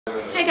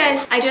Hey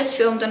guys, I just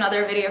filmed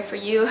another video for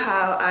you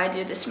how I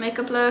do this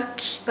makeup look,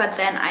 but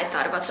then I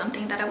thought about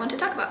something that I want to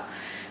talk about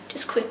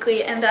just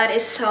quickly, and that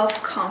is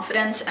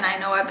self-confidence. And I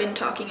know I've been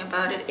talking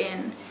about it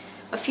in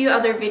a few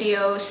other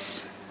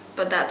videos,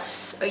 but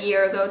that's a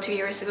year ago, 2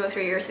 years ago,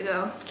 3 years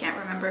ago, can't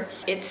remember.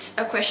 It's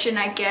a question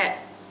I get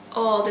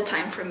all the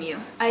time from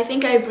you. I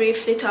think I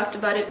briefly talked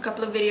about it a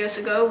couple of videos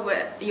ago,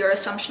 what your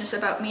assumptions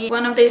about me.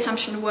 One of the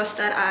assumptions was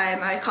that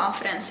my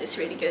confidence is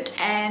really good,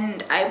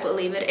 and I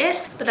believe it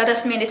is, but that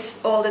doesn't mean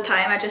it's all the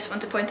time. I just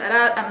want to point that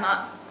out. I'm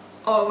not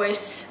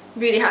always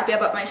really happy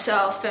about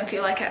myself and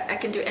feel like I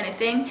can do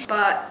anything,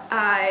 but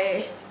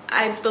I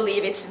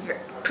believe it's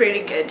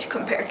pretty good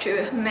compared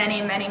to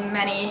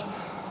many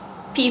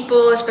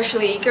people,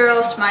 especially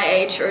girls my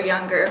age or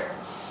younger.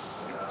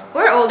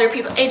 Or older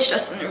people. Age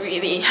doesn't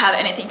really have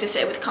anything to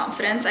say with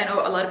confidence. I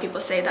know a lot of people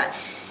say that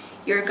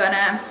you're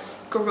gonna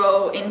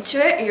grow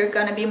into it, you're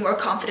gonna be more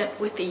confident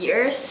with the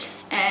years,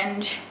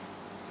 and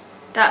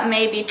that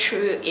may be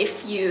true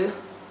if you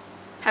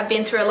have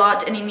been through a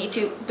lot and you need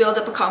to build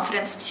up a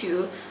confidence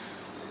to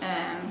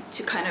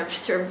kind of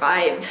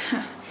survive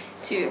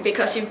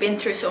because you've been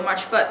through so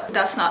much, but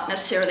that's not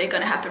necessarily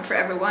gonna happen for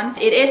everyone.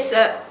 It is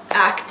an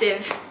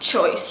active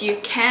choice. You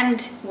can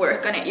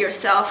work on it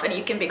yourself and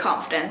you can be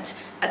confident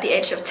at the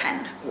age of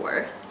 10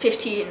 or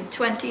 15,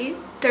 20,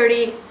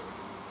 30,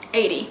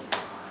 80.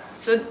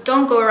 So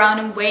don't go around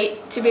and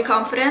wait to be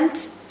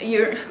confident.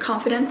 You're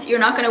confident. You're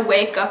not gonna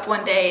wake up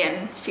one day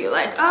and feel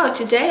like, oh,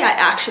 today I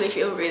actually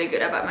feel really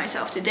good about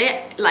myself.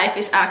 Today life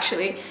is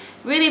actually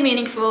really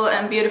meaningful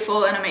and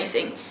beautiful and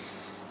amazing.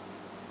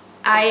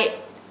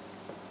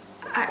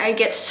 I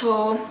get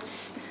so,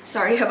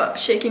 sorry about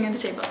shaking on the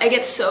table. I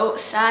get so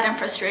sad and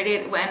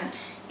frustrated when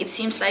it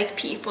seems like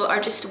people are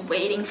just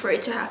waiting for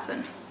it to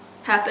happen.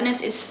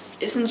 Happiness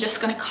isn't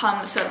just gonna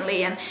come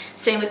suddenly, and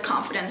same with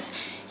confidence.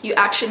 You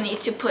actually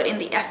need to put in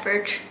the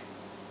effort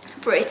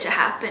for it to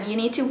happen. You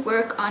need to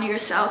work on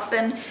yourself,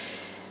 and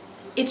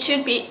it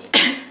should be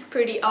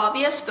pretty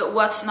obvious, but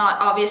what's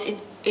not obvious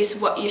is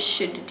what you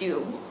should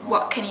do.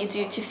 What can you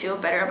do to feel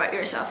better about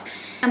yourself?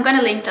 I'm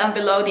gonna link down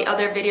below the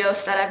other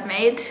videos that I've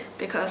made,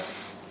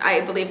 because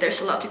I believe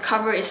there's a lot to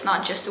cover. It's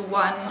not just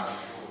one.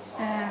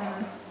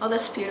 Oh,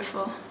 that's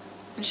beautiful.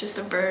 It's just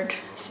a bird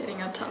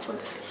sitting on top of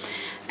this.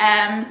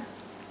 And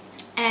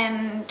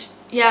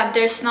yeah,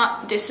 there's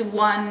not this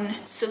one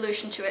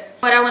solution to it.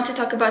 What I want to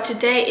talk about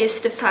today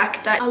is the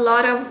fact that a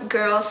lot of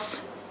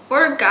girls,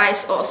 or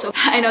guys also,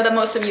 I know that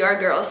most of you are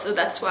girls, so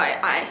that's why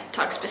I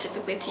talk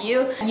specifically to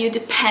you. You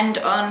depend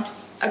on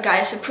a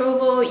guy's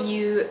approval,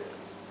 you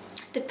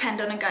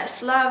depend on a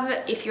guy's love.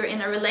 If you're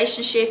in a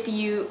relationship,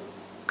 you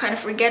kind of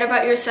forget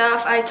about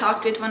yourself. I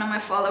talked with one of my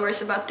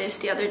followers about this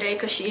the other day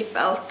because she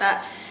felt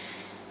that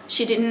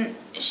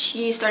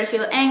she started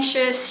feeling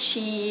anxious.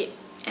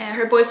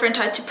 Her boyfriend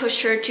tried to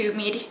push her to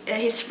meet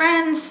his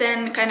friends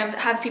and kind of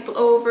have people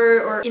over,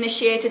 or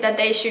initiated that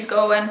they should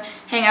go and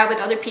hang out with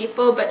other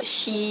people, but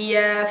she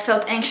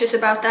felt anxious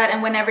about that,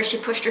 and whenever she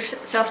pushed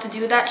herself to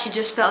do that, she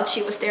just felt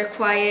she was there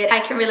quiet.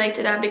 I can relate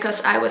to that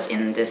because I was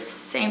in this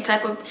same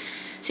type of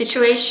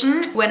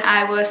situation when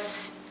I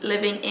was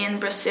living in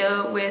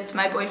Brazil with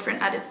my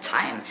boyfriend at the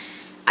time.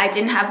 I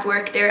didn't have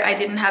work there, I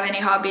didn't have any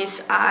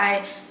hobbies,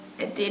 I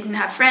didn't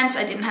have friends,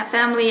 I didn't have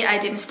family, I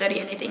didn't study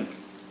anything.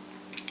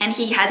 And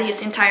he had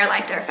his entire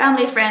life there,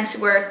 family, friends,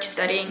 work,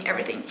 studying,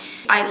 everything.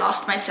 I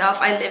lost myself,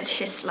 I lived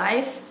his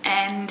life,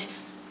 and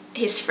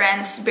his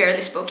friends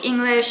barely spoke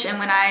English, and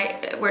when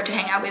I were to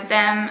hang out with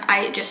them,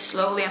 I just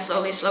slowly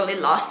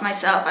lost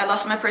myself. I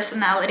lost my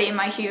personality,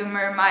 my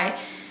humor,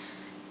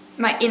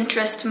 my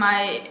interest,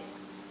 my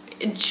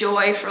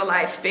joy for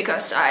life,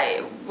 because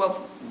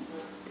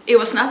it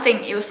was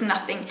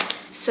nothing.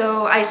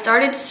 So I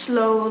started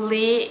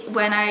slowly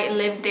when I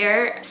lived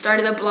there,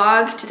 started a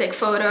blog to take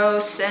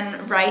photos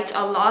and write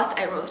a lot.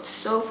 I wrote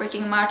so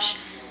freaking much.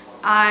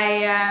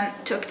 I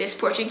took this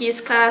Portuguese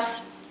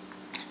class.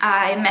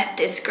 I met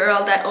this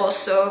girl that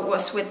also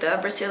was with a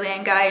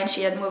Brazilian guy, and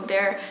she had moved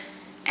there.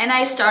 And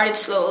I started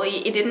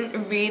slowly. It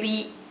didn't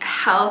really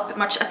help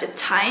much at the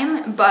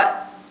time,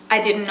 but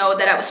I didn't know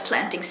that I was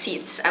planting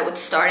seeds. I was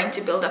starting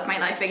to build up my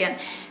life again.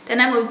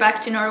 Then I moved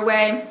back to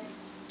Norway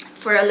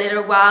for a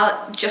little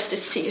while just to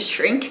see it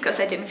shrink, because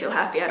I didn't feel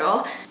happy at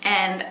all.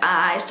 And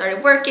I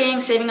started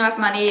working, saving up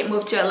money,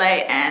 moved to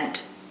LA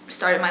and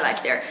started my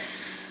life there.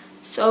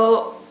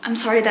 So I'm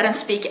sorry that I'm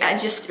speaking, I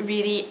just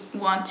really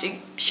want to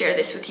share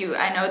this with you.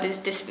 I know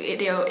this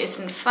video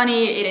isn't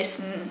funny, it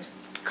isn't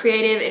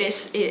creative,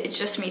 it's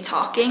just me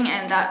talking,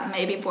 and that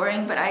may be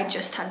boring, but I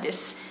just had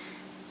this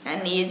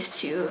need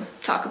to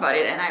talk about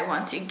it, and I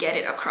want to get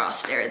it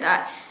across there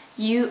that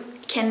you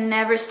can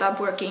never stop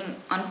working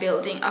on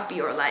building up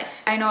your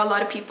life. I know a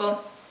lot of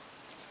people,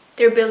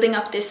 they're building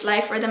up this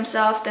life for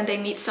themselves, then they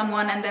meet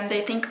someone and then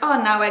they think,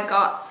 oh, now I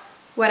got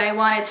what I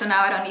wanted, so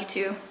now I don't need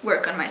to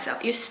work on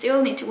myself. You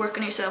still need to work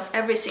on yourself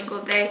every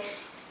single day,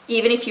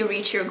 even if you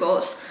reach your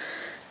goals,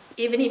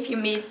 even if you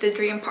meet the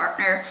dream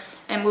partner,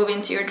 and move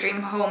into your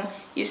dream home,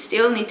 you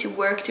still need to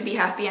work to be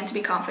happy and to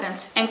be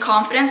confident. And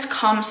confidence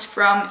comes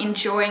from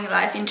enjoying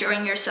life,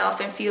 enjoying yourself,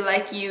 and feel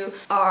like you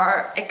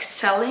are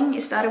excelling,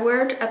 is that a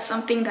word, at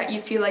something, that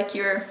you feel like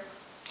you're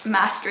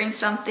mastering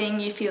something,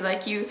 you feel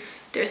like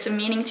there's a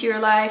meaning to your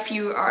life,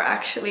 you are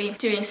actually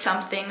doing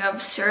something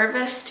of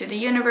service to the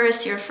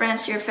universe, to your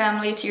friends, to your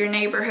family, to your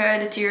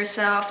neighborhood, to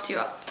yourself,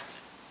 to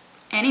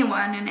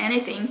anyone and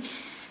anything,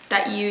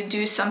 that you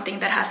do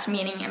something that has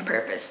meaning and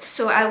purpose.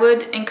 So I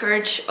would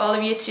encourage all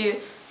of you to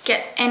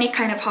get any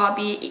kind of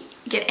hobby,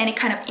 get any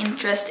kind of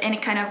interest, any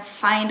kind of,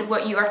 find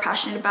what you are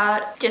passionate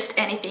about, just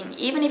anything.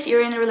 Even if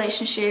you're in a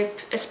relationship,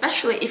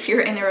 especially if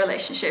you're in a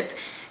relationship,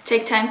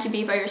 take time to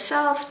be by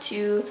yourself,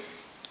 to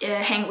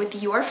hang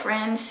with your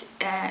friends,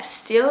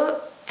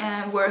 still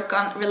work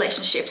on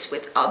relationships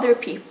with other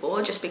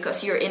people. Just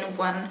because you're in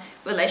one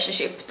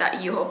relationship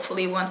that you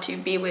hopefully want to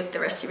be with the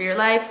rest of your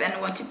life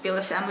and want to build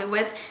a family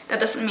with, that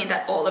doesn't mean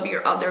that all of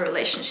your other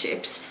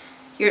relationships,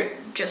 you're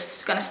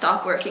just gonna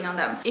stop working on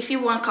them. If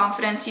you want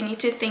confidence, you need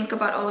to think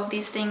about all of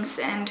these things,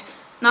 and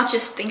not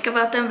just think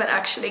about them, but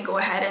actually go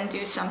ahead and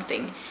do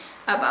something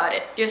about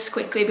it. Just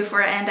quickly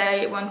before I end,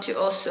 I want to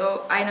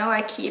also, I know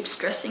I keep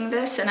stressing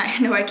this, and I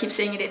know I keep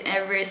saying it in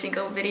every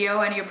single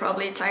video, and you're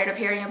probably tired of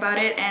hearing about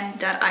it, and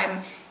that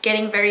I'm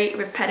getting very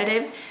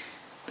repetitive,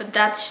 but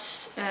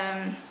that's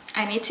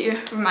I need to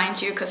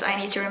remind you, because I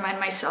need to remind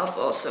myself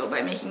also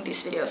by making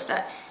these videos,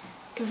 that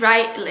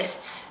write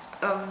lists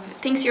of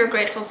things you're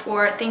grateful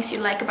for, things you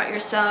like about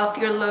yourself,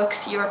 your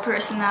looks, your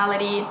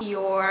personality,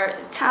 your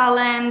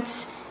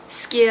talents,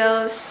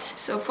 skills.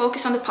 So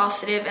focus on the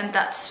positive, and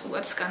that's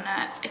what's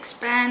gonna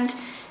expand,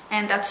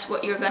 and that's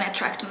what you're gonna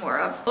attract more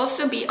of.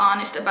 Also be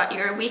honest about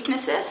your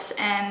weaknesses,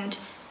 and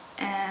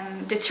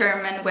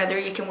determine whether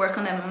you can work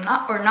on them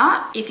or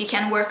not. If you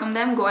can work on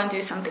them, go and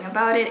do something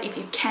about it. If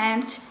you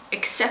can't,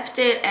 accept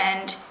it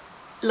and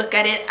look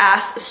at it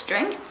as a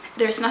strength.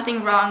 There's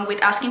nothing wrong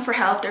with asking for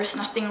help. There's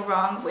nothing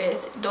wrong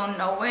with don't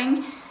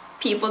knowing.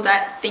 People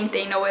that think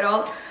they know it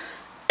all,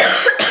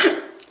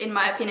 in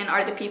my opinion,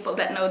 are the people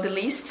that know the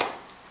least.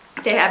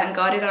 They haven't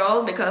got it at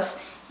all,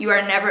 because you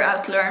are never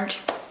outlearned.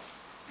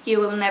 You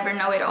will never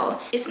know it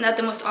all. Isn't that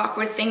the most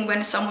awkward thing,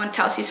 when someone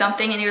tells you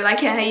something and you're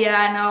like,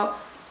 yeah, I know,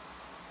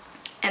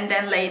 and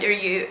then later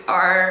you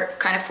are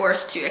kind of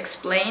forced to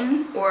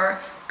explain or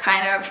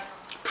kind of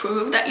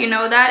prove that you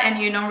know that, and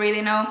you don't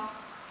really know?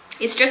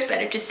 It's just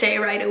better to say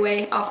right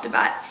away off the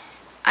bat,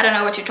 I don't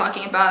know what you're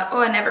talking about.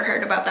 Oh, I never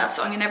heard about that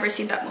song. I never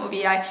seen that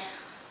movie. I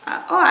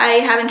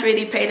haven't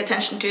really paid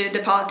attention to the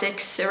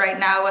politics right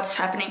now, what's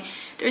happening.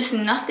 There's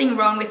nothing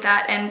wrong with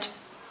that, and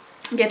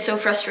get so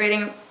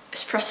frustrated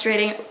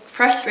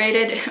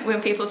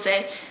when people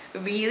say,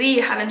 really,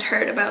 you haven't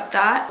heard about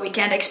that? We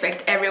can't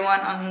expect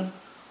everyone on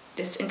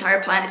this entire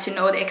planet to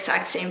know the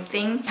exact same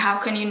thing. How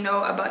can you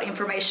know about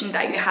information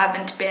that you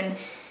haven't been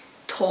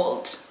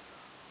told?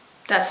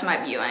 That's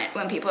my view on it.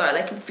 When people are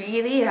like,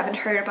 really, you haven't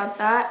heard about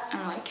that?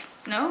 I'm like,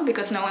 no,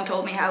 because no one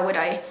told me. How would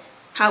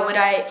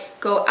I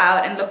go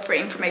out and look for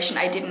information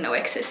I didn't know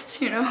exists?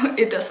 You know,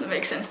 it doesn't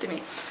make sense to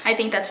me. I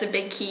think that's a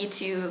big key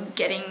to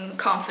getting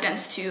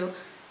confidence, to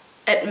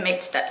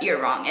admit that you're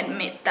wrong,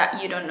 admit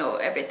that you don't know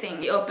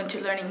everything. Be open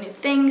to learning new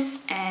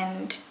things,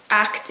 and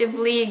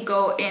actively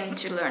go in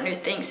to learn new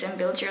things and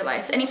build your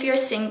life. And if you're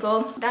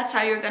single, that's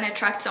how you're gonna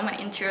attract someone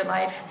into your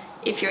life,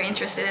 if you're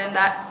interested in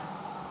that.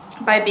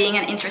 By being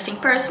an interesting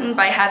person,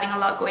 by having a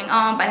lot going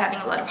on, by having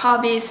a lot of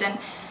hobbies, and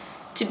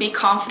to be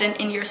confident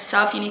in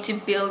yourself, you need to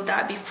build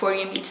that before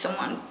you meet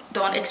someone.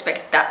 Don't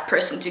expect that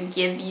person to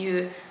give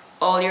you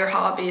all your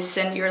hobbies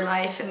and your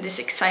life and this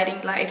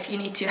exciting life. You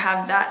need to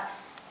have that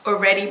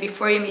already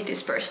before you meet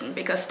this person,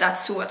 because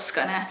that's what's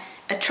gonna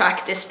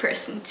attract this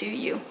person to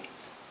you.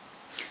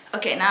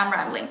 Okay, now I'm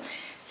rambling.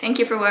 Thank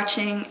you for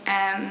watching.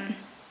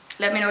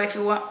 Let me know if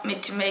you want me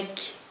to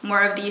make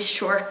more of these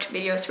short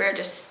videos where I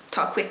just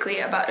talk quickly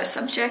about a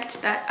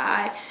subject that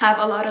I have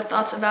a lot of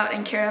thoughts about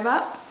and care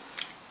about.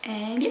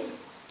 And yeah,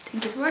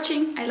 thank you for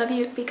watching. I love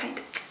you. Be kind.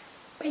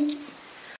 Bye.